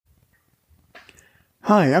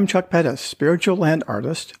Hi, I'm Chuck Pettis, spiritual land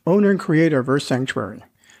artist, owner and creator of Earth Sanctuary.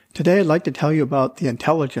 Today I'd like to tell you about the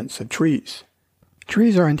intelligence of trees.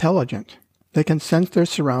 Trees are intelligent. They can sense their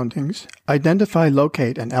surroundings, identify,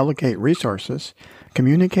 locate, and allocate resources,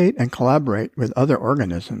 communicate and collaborate with other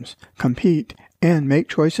organisms, compete, and make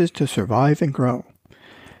choices to survive and grow.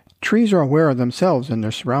 Trees are aware of themselves and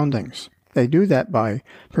their surroundings. They do that by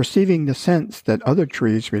perceiving the scents that other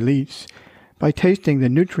trees release, by tasting the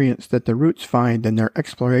nutrients that the roots find in their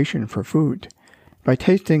exploration for food, by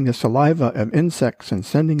tasting the saliva of insects and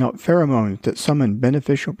sending out pheromones that summon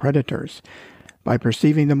beneficial predators, by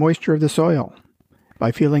perceiving the moisture of the soil,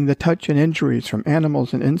 by feeling the touch and injuries from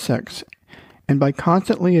animals and insects, and by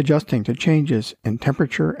constantly adjusting to changes in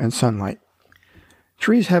temperature and sunlight.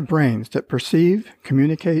 Trees have brains that perceive,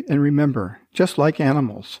 communicate, and remember, just like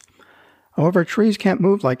animals. However, trees can't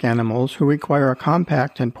move like animals who require a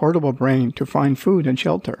compact and portable brain to find food and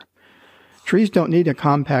shelter. Trees don't need a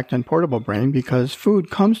compact and portable brain because food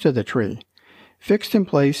comes to the tree. Fixed in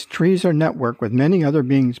place, trees are networked with many other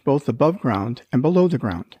beings both above ground and below the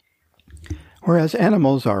ground. Whereas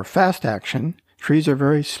animals are fast action, trees are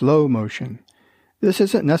very slow motion. This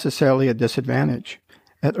isn't necessarily a disadvantage.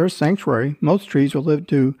 At Earth Sanctuary, most trees will live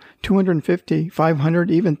to 250, 500,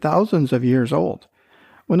 even thousands of years old.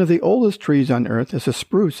 One of the oldest trees on Earth is a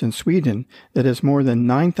spruce in Sweden that is more than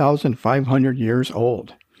 9,500 years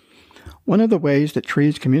old. One of the ways that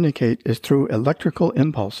trees communicate is through electrical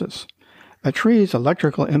impulses. A tree's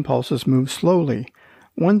electrical impulses move slowly,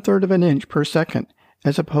 1/3 of an inch per second,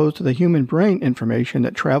 as opposed to the human brain information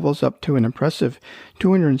that travels up to an impressive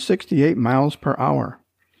 268 miles per hour.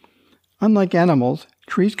 Unlike animals,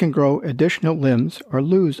 trees can grow additional limbs or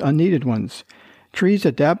lose unneeded ones. Trees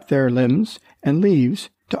adapt their limbs and leaves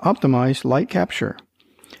to optimize light capture.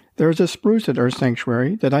 There is a spruce at Earth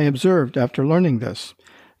Sanctuary that I observed after learning this.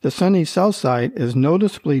 The sunny south side is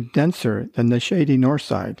noticeably denser than the shady north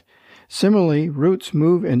side. Similarly, roots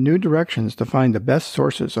move in new directions to find the best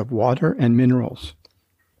sources of water and minerals.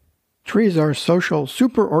 Trees are social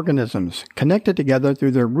superorganisms connected together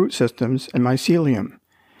through their root systems and mycelium.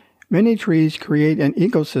 Many trees create an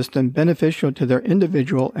ecosystem beneficial to their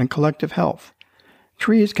individual and collective health.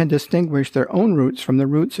 Trees can distinguish their own roots from the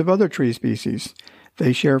roots of other tree species.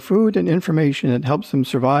 They share food and information that helps them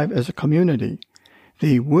survive as a community.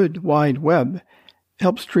 The Wood Wide Web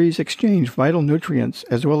helps trees exchange vital nutrients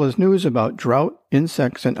as well as news about drought,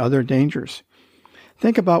 insects, and other dangers.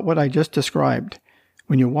 Think about what I just described.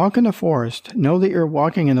 When you walk in a forest, know that you're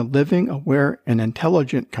walking in a living, aware, and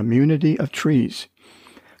intelligent community of trees.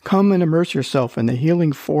 Come and immerse yourself in the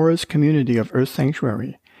healing forest community of Earth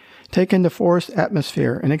Sanctuary. Take in the forest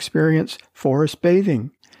atmosphere and experience forest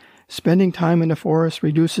bathing. Spending time in the forest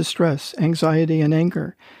reduces stress, anxiety, and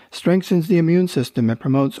anger, strengthens the immune system, and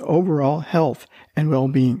promotes overall health and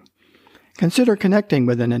well-being. Consider connecting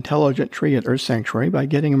with an intelligent tree at Earth Sanctuary by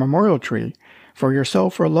getting a memorial tree for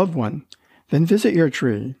yourself or a loved one. Then visit your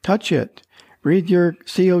tree, touch it, breathe your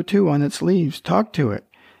CO2 on its leaves, talk to it.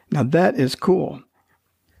 Now that is cool.